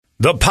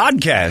The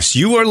podcast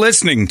you are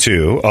listening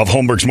to of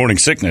Holmberg's Morning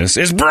Sickness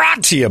is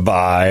brought to you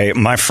by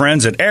my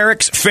friends at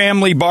Eric's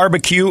Family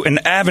Barbecue in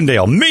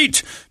Avondale.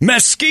 Meet,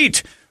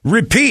 mesquite,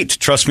 repeat.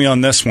 Trust me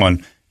on this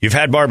one. You've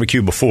had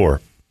barbecue before,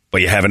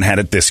 but you haven't had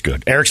it this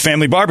good. Eric's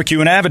Family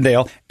Barbecue in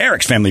Avondale,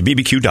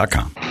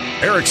 ericsfamilybbq.com.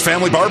 Eric's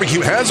Family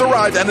Barbecue has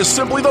arrived and is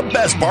simply the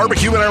best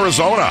barbecue in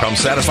Arizona. Come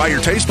satisfy your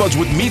taste buds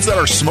with meats that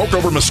are smoked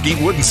over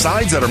mesquite wood and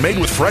sides that are made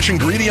with fresh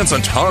ingredients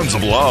and tons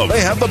of love.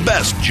 They have the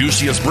best,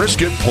 juiciest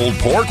brisket, pulled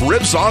pork,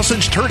 rib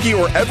sausage, turkey,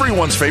 or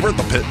everyone's favorite,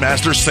 the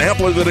Pitmaster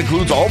Sampler that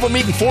includes all the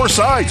meat and 4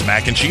 sides.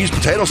 Mac and cheese,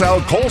 potato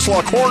salad,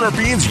 coleslaw, corn, or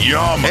beans,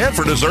 yum. And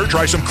for dessert,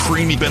 try some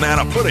creamy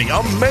banana pudding,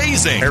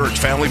 amazing. Eric's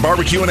Family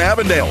Barbecue in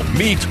Avondale.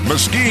 Meat,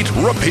 mesquite,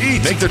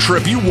 repeat. Make the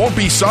trip, you won't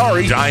be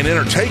sorry. Dine in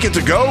or take it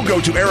to go. Go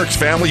to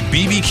ericsfamilybbq.com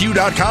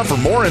for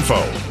more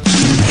info.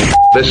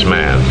 This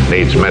man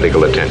needs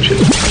medical attention.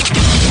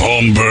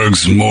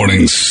 Holmberg's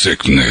Morning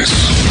Sickness.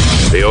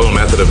 The old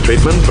method of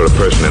treatment for a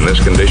person in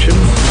this condition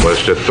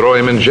was to throw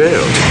him in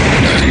jail.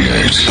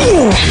 98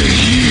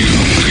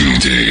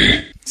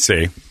 KUPD.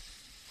 See?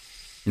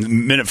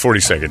 Minute 40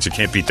 seconds. You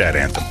can't beat that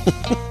anthem.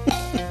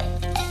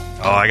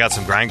 Oh, I got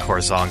some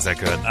grindcore songs that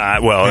could.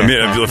 Well, I mean,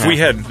 if we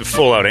had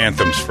full-out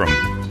anthems from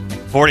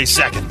 40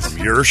 seconds.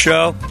 your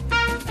show,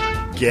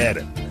 get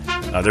it.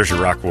 There's your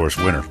Rock Wars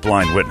winner,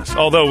 Blind Witness.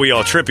 Although we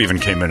all, Trip even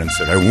came in and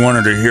said, I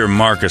wanted to hear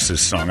Marcus's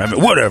song. I mean,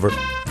 whatever.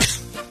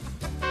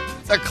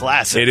 It's a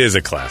classic. It is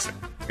a classic.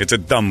 It's a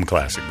dumb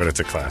classic, but it's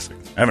a classic.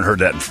 I haven't heard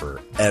that in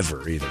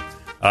forever either.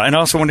 And I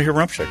also wanted to hear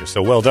Rump Shaker,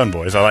 so well done,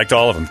 boys. I liked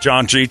all of them.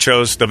 John G.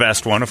 chose the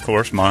best one, of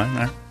course,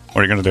 mine. What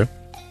are you going to do?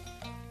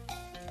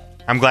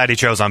 I'm glad he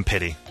chose On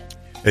Pity.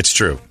 It's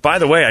true. By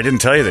the way, I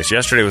didn't tell you this.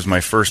 Yesterday was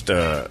my first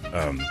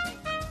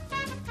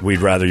We'd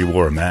Rather You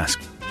Wore a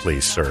Mask,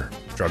 Please, Sir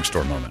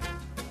drugstore moment.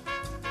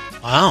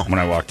 Wow. When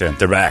I walked in.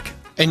 They're back.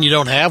 And you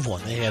don't have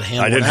one. They had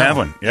hand I didn't have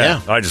one.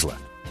 Yeah. I just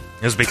left.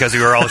 It was because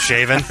you were all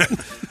shaven?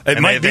 It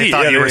might be. They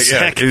thought you were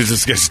sick. It was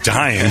just guy's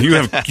dying.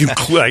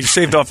 I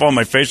shaved off all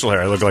my facial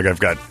hair. I look like I've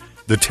got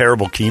the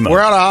terrible chemo.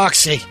 We're out of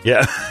Oxy.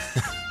 Yeah.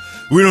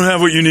 We don't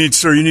have what you need,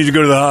 sir. You need to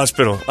go to the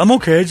hospital. I'm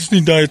okay. I just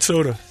need diet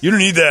soda. You don't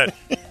need that.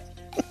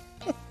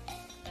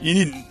 You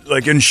need,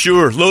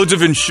 Ensure. Loads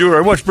of Ensure.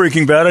 I watched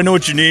Breaking Bad. I know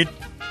what you need.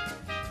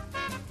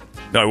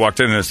 No, I walked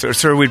in and said,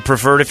 sir, we'd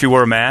prefer it if you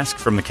wore a mask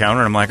from the counter.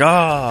 And I'm like,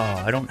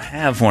 I don't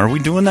have one. Are we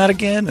doing that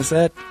again? Is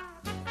that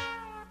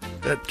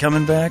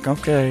coming back?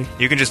 Okay.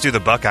 You can just do the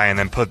Buckeye and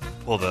then pull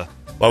the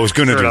I was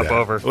going to do up that.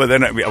 over. Well,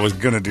 then I was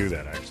going to do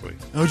that, actually.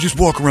 I would just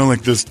walk around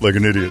like this, like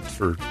an idiot.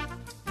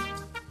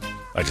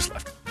 I just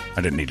left.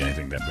 I didn't need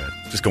anything that bad.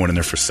 Just going in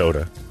there for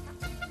soda.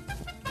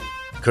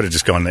 Could have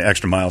just gone the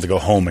extra mile to go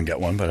home and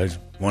get one, but I just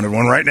wanted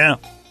one right now.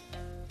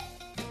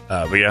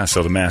 But yeah,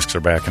 so the masks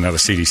are back, and now the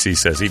CDC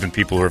says even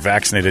people who are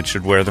vaccinated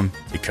should wear them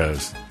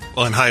because...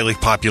 Well, in highly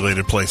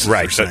populated places.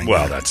 Right.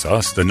 That's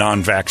us. The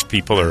non-vax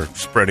people are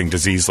spreading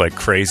disease like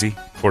crazy,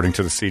 according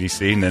to the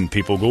CDC. And then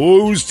people go,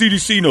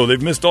 CDC, no,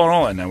 they've missed on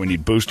all that. Now we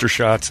need booster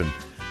shots. And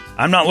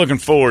I'm not looking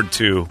forward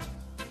to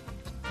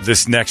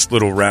this next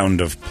little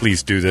round of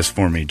please do this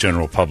for me,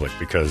 general public,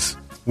 because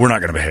we're not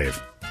going to behave.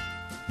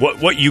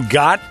 What you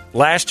got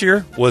last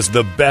year was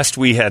the best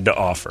we had to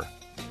offer.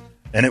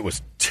 And it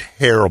was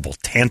terrible,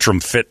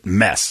 tantrum fit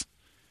mess.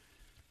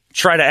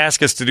 Try to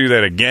ask us to do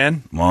that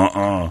again?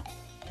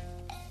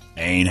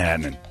 Ain't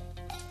happening.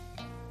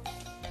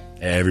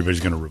 Everybody's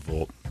going to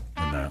revolt.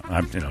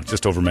 And,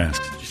 just over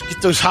masks. Just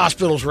get those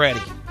hospitals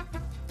ready.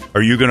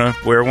 Are you going to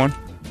wear one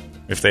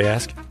if they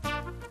ask?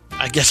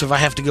 I guess if I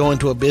have to go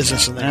into a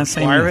business and they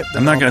require it,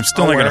 I'm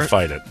still not going to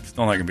fight it.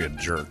 Still not going to be a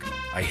jerk.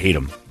 I hate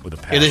them with a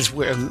passion. It is.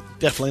 We're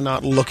definitely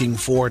not looking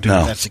forward to it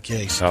if that's the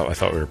case. I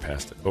thought we were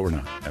past it, but we're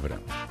not,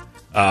 evidently.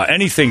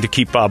 Anything to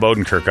keep Bob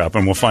Odenkirk up,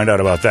 and we'll find out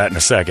about that in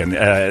a second.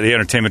 The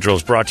Entertainment Drill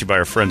is brought to you by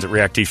our friends at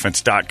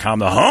ReactDefense.com,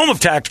 the home of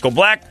Tactical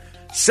Black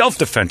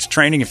self-defense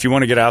training. If you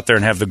want to get out there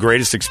and have the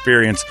greatest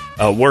experience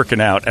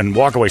working out and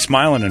walk away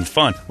smiling and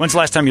fun. When's the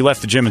last time you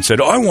left the gym and said,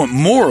 I want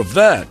more of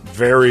that?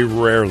 Very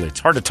rarely. It's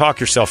hard to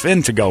talk yourself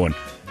into going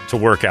to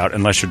work out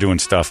unless you're doing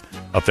stuff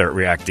up there at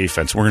React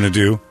Defense. We're going to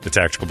do the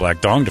Tactical Black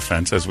Dong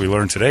Defense as we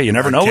learned today. You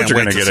never know what you're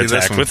going to get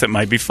attacked with. It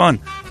might be fun.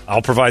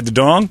 I'll provide the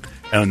dong,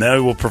 and they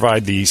will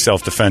provide the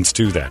self-defense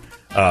to that.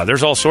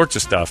 There's all sorts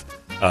of stuff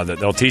that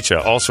they'll teach you,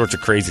 all sorts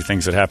of crazy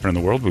things that happen in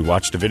the world. We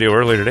watched a video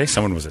earlier today.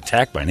 Someone was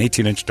attacked by an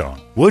 18-inch dong.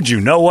 Would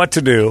you know what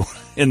to do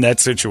in that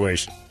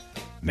situation?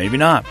 Maybe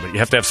not, but you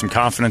have to have some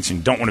confidence and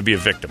you don't want to be a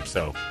victim.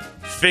 So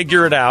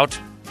figure it out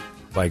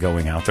by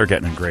going out there,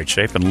 getting in great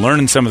shape, and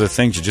learning some of the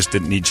things you just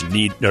knew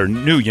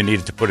you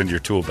needed to put into your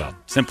tool belt.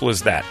 Simple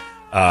as that.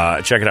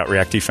 Check it out,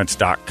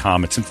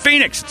 ReactDefense.com. It's in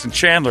Phoenix, it's in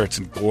Chandler, it's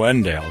in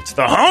Glendale. It's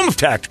the home of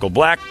Tactical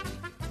Black.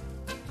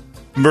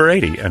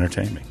 Brady,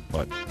 entertain me.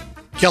 What?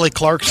 Kelly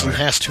Clarkson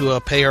has to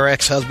pay her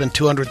ex-husband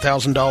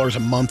 $200,000 a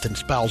month in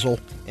spousal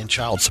and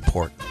child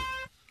support.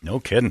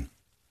 No kidding.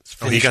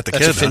 He got the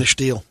That's kid, a finished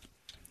deal.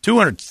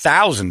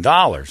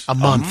 $200,000 a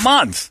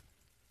month.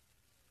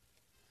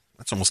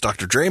 That's almost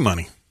Dr. Dre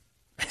money.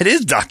 It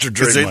is Dr.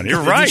 Dre money.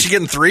 You're right. Is she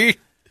getting 3?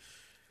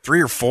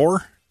 3 or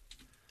 4?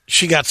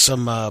 She got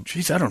some.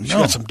 Jeez, I don't know. She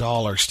got some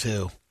dollars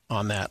too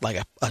on that,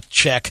 like a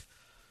check.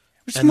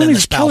 And then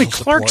the Kelly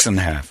Clarkson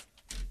have.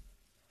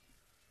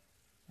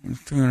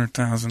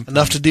 200,000.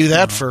 Enough to do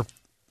that for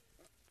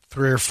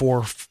 3 or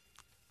 4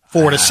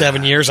 to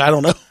 7 years. I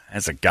don't know.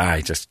 As a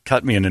guy, just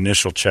cut me an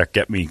initial check,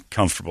 get me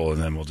comfortable,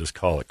 and then we'll just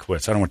call it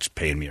quits. I don't want you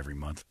paying me every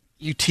month.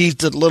 You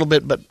teased it a little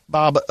bit, but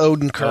Bob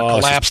Odenkirk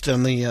collapsed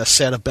in the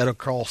set of Better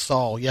Call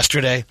Saul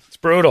yesterday. It's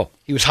brutal.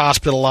 He was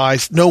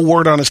hospitalized. No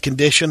word on his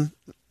condition.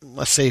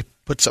 Let's say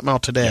put something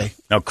out today. Yeah.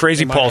 Now,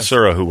 crazy Paul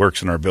Sura, who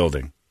works in our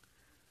building,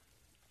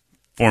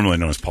 formerly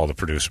known as Paul the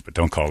producer, but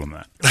don't call him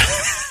that.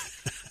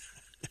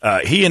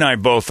 He and I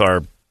both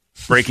are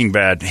Breaking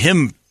Bad.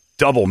 Him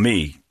double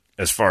me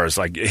as far as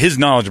like his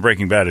knowledge of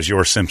Breaking Bad is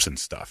your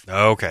Simpsons stuff.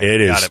 Okay,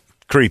 it is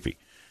creepy.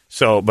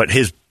 So, but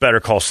his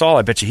Better Call Saul,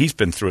 I bet you he's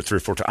been through it 3 or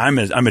 4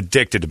 times. I'm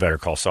addicted to Better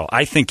Call Saul.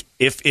 I think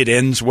if it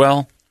ends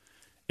well,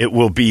 it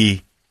will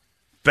be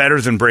better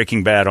than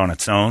Breaking Bad on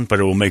its own, but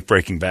it will make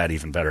Breaking Bad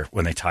even better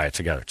when they tie it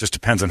together. It just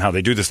depends on how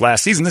they do this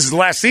last season. This is the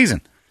last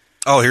season.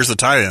 Oh, here's the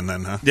tie-in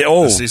then, huh?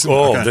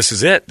 Okay. This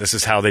is it. This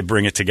is how they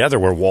bring it together,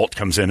 where Walt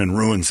comes in and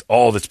ruins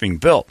all that's being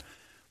built.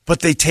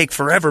 But they take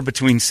forever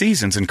between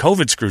seasons, and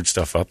COVID screwed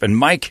stuff up. And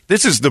Mike,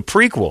 this is the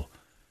prequel.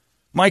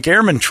 Mike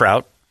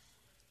Ehrmantraut,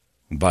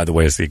 who, by the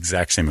way, is the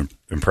exact same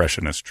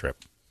impression as Trip.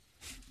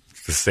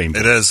 It's the same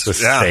voice. It is. The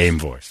same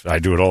voice. I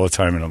do it all the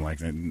time, and I'm like,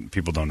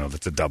 people don't know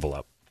that's a double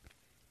up.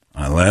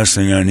 The last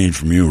thing I need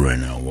from you right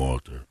now,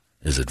 Walter,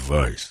 is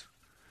advice.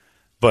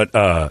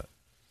 But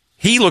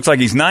he looks like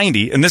he's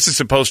 90, and this is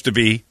supposed to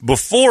be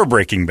before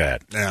Breaking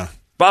Bad. Yeah.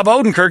 Bob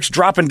Odenkirk's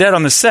dropping dead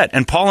on the set,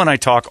 and Paul and I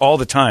talk all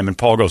the time, and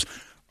Paul goes,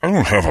 I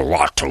don't have a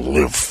lot to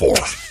live for.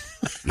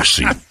 You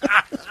see,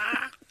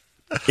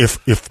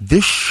 if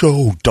this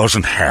show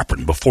doesn't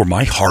happen before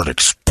my heart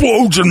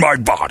explodes in my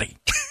body,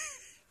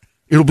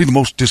 it'll be the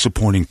most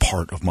disappointing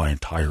part of my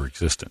entire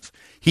existence.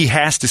 He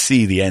has to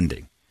see the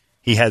ending.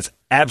 He has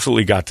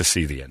absolutely got to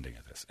see the ending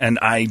of this. And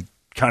I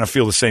kind of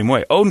feel the same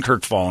way.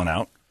 Odenkirk falling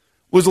out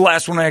was the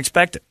last one I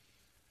expected.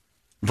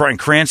 Bryan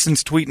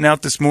Cranston's tweeting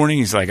out this morning.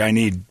 He's like, I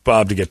need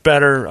Bob to get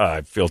better.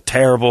 I feel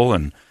terrible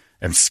and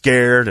I'm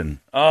scared. And,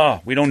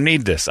 we don't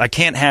need this. I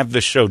can't have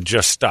this show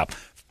just stop.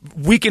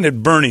 Weekend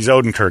at Bernie's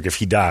Odenkirk if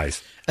he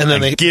dies. And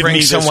then they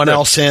bring someone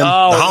else in. The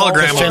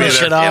hologram will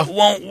finish it off. It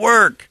won't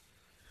work.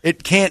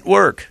 It can't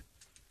work.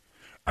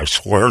 I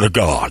swear to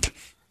God,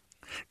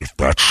 if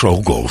that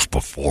show goes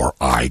before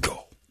I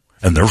go,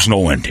 and there's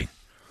no ending,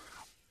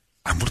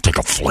 I'm going to take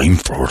a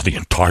flamethrower to the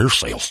entire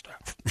sales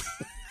staff.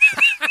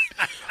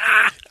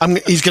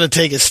 He's going to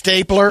take a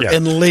stapler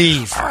and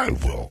leave. I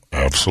will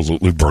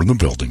absolutely burn the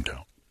building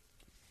down.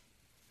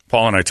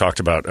 Paul and I talked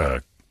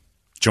about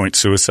joint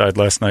suicide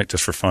last night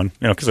just for fun,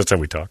 because that's how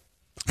we talk.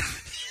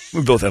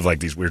 We both have like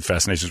these weird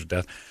fascinations with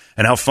death,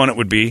 and how fun it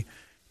would be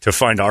to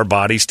find our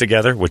bodies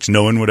together, which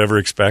no one would ever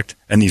expect,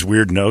 and these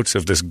weird notes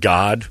of this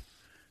God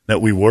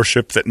that we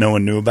worship that no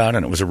one knew about,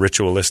 and it was a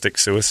ritualistic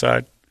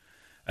suicide.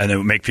 And it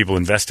would make people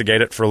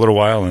investigate it for a little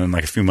while, and then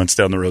like a few months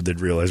down the road,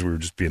 they'd realize we were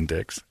just being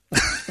dicks.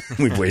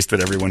 We've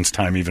wasted everyone's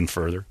time even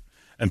further.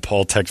 And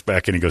Paul texts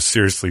back and he goes,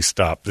 seriously,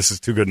 stop. This is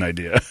too good an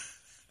idea.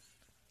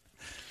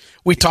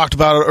 We talked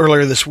about it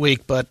earlier this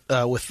week, but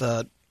with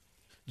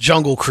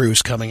Jungle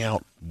Cruise coming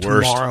out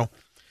tomorrow,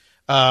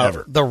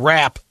 Ever. The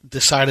Wrap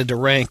decided to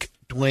rank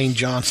Dwayne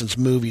Johnson's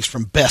movies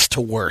from best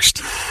to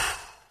worst.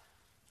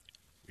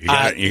 You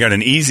got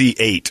an easy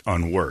 8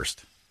 on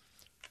worst.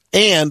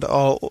 And,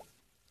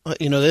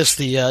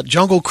 the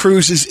Jungle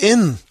Cruise is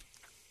in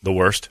the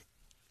worst?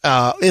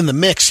 In the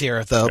mix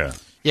here, though.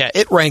 Yeah,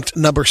 it ranked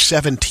number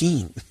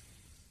 17.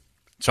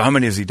 So how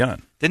many has he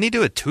done? Didn't he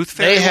do a Tooth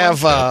Fairy? They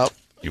have,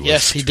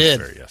 Yes, he did.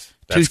 Fairy, yes.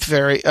 Tooth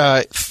Fairy,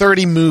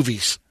 30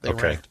 movies.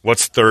 Okay. Ranked.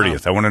 What's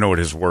 30th? I want to know what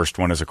his worst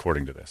one is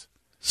according to this.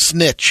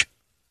 Snitch.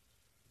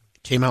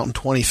 Came out in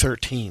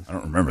 2013. I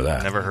don't remember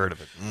that. Never heard of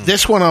it.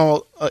 This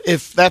one,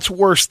 if that's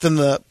worse than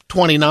the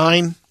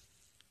 29,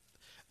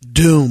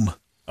 Doom.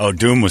 Oh,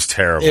 Doom was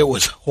terrible. It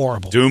was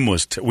horrible. Doom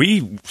was.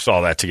 We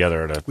saw that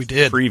together at a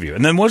preview.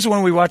 And then what was the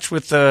one we watched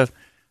with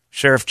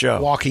Sheriff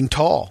Joe? Walking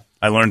Tall.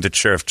 I learned that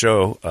Sheriff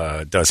Joe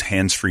does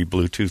hands-free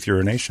Bluetooth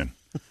urination.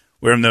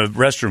 We're in the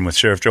restroom with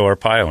Sheriff Joe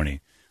Arpaio, and he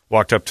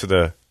walked up to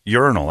the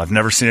urinal. I've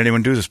never seen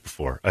anyone do this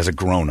before as a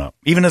grown-up.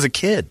 Even as a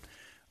kid.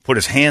 Put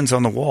his hands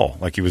on the wall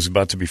like he was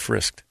about to be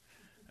frisked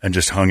and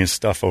just hung his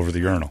stuff over the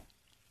urinal.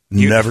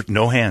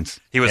 No hands.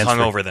 He was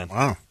hands-free. hungover then.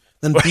 Wow.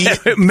 Then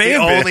The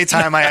only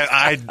time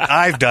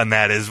I've done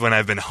that is when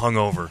I've been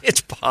hungover.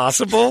 It's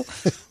possible,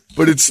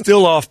 but it's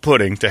still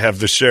off-putting to have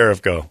the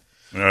sheriff go.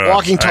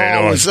 Walking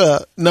Tall was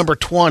number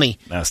 20.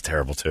 That's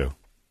terrible, too.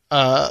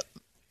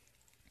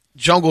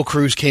 Jungle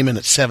Cruise came in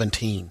at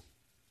 17.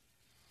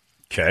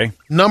 Okay.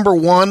 Number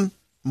 1,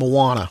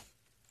 Moana.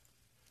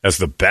 As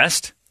the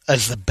best?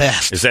 As the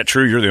best. Is that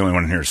true? You're the only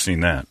one here who's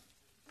seen that.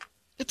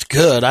 It's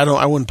good.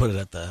 I wouldn't put it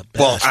at the best.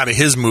 Well, out of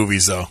his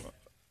movies, though.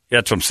 Yeah,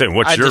 that's what I'm saying.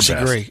 What's your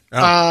disagree.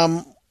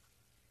 best?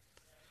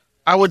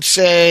 I would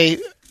say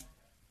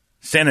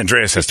San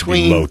Andreas has to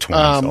be low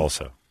 20s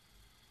also.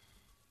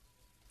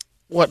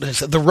 what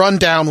is it? The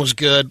Rundown was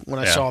good when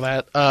I saw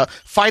that.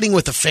 Fighting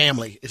with the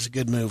Family is a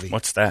good movie.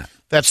 What's that?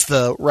 That's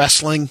the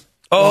wrestling.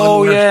 Oh,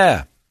 one where-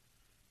 yeah.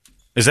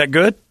 Is that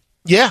good?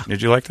 Yeah.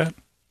 Did you like that?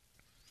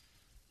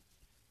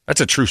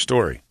 That's a true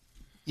story.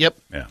 Yep.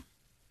 Yeah.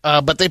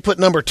 But they put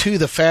number 2,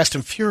 the Fast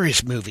and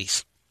Furious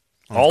movies.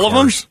 All of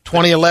them?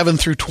 2011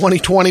 through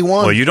 2021.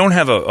 Well, you don't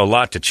have a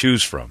lot to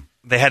choose from.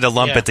 They had to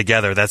lump it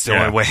together. That's the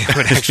only way it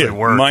would actually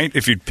work. Might,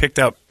 if you picked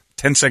out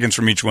 10 seconds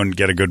from each one,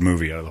 get a good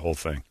movie out of the whole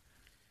thing.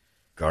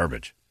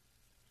 Garbage.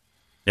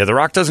 Yeah, The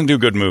Rock doesn't do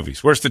good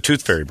movies. Where's the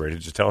Tooth Fairy, Brady?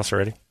 Did you tell us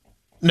already?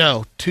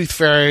 No, Tooth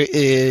Fairy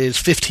is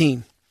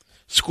 15.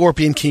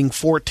 Scorpion King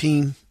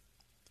 14.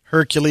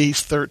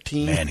 Hercules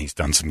 13. Man, he's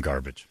done some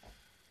garbage.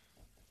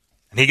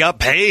 And he got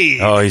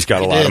paid. Oh, he's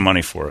got a lot did. of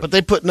money for it. But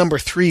they put number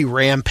 3,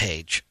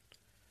 Rampage.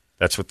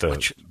 That's what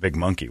the big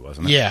monkey,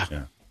 wasn't it? Yeah.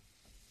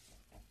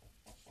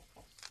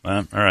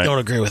 Well, all right. Don't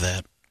agree with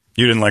that.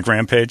 You didn't like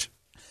Rampage?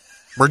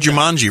 Where'd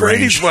Jumanji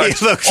range? Look,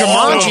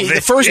 Jumanji,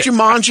 the first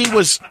Jumanji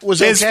was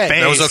his okay.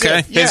 face, That was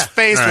okay? His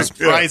face All was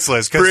right.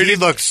 priceless because he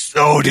looked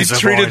so He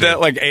disappointed. treated that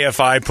like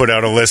AFI put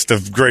out a list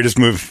of greatest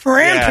movies.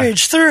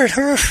 Rampage third.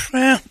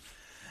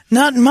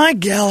 Not in my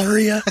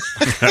gallery.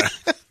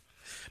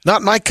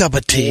 Not my cup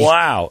of tea.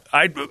 Wow.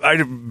 I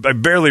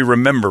barely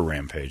remember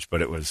Rampage,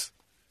 but it was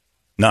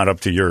not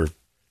up to your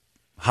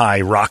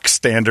high rock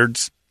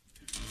standards.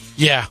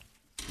 Yeah.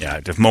 Yeah,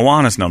 if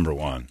Moana's number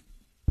 1,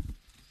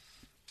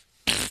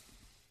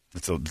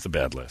 it's a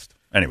bad list.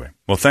 Anyway,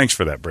 well, thanks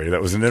for that, Brady.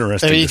 That was an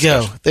interesting There you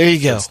discussion. go. There you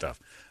go. Good stuff.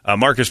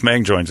 Marcus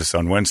Mang joins us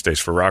on Wednesdays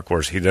for Rock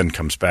Wars. He then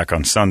comes back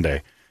on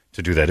Sunday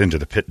to do that Into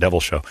the Pit Devil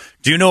show.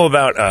 Do you know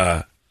about,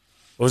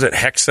 what was it,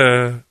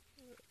 Hexorcist?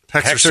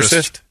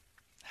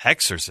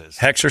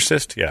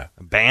 Hexorcist, yeah.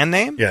 A band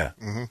name? Yeah.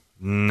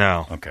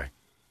 No. Okay.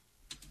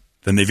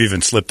 Then they've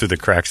even slipped through the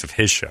cracks of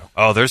his show.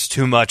 Oh, there's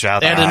too much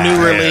out They there. had a new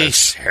Yeah, release.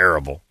 It's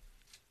terrible.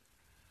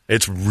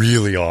 It's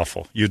really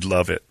awful. You'd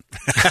love it.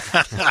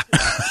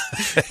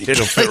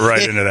 It'll fit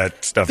right into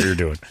that stuff you're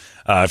doing.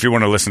 If you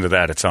want to listen to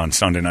that, it's on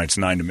Sunday nights,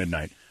 9 to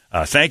midnight.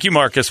 Thank you,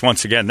 Marcus,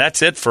 once again.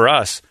 That's it for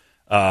us.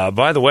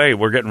 By the way,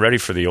 we're getting ready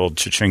for the old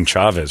Cha-Ching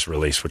Chavez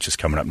release, which is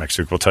coming up next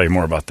week. We'll tell you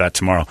more about that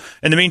tomorrow.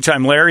 In the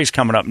meantime, Larry's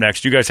coming up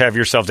next. You guys have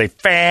yourselves a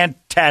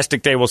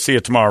fantastic day. We'll see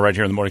you tomorrow right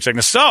here in the morning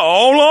segment. So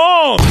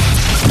long!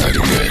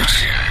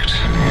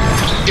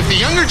 If the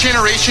younger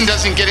generation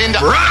doesn't get into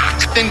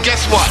rock, then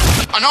guess what?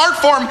 An art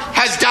form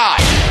has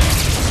died.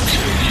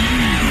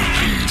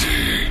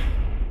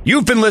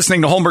 You've been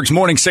listening to Holmberg's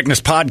Morning Sickness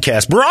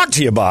Podcast, brought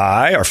to you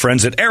by our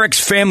friends at Eric's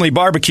Family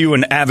Barbecue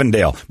in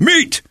Avondale.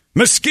 Meet,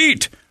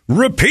 mesquite,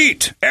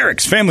 repeat.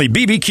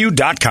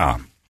 Eric'sFamilyBBQ.com.